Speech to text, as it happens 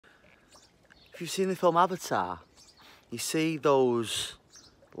you've seen the film Avatar, you see those,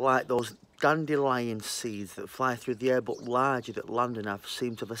 like those dandelion seeds that fly through the air but larger, that land and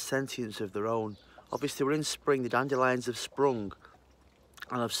seem to have a sentience of their own. Obviously we're in spring, the dandelions have sprung,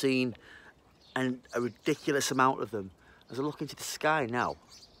 and I've seen a ridiculous amount of them. As I look into the sky now,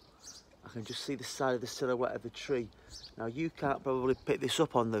 I can just see the side of the silhouette of the tree. Now you can't probably pick this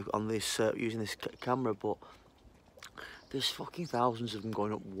up on this using this camera, but there's fucking thousands of them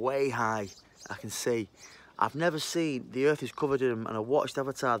going up way high. I can see. I've never seen, the earth is covered in them, and I watched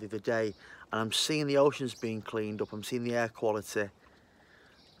Avatar the other day, and I'm seeing the oceans being cleaned up, I'm seeing the air quality.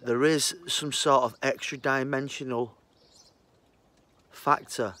 There is some sort of extra dimensional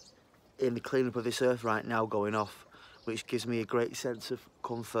factor in the cleanup of this earth right now going off, which gives me a great sense of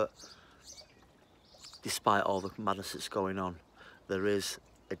comfort. Despite all the madness that's going on, there is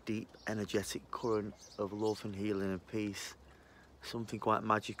a deep energetic current of love and healing and peace, something quite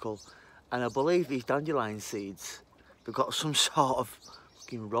magical. And I believe these dandelion seeds, they've got some sort of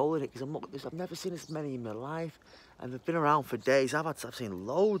fucking role in it, because I've never seen this many in my life, and they've been around for days. I've seen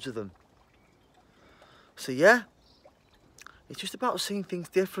loads of them. So yeah, it's just about seeing things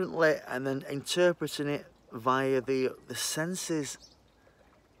differently and then interpreting it via the senses,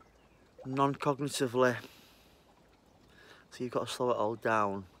 non-cognitively. So you've got to slow it all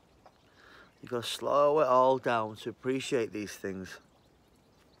down. You've got to slow it all down to appreciate these things.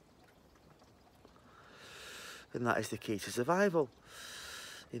 And that is the key to survival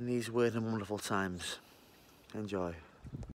in these weird and wonderful times. Enjoy.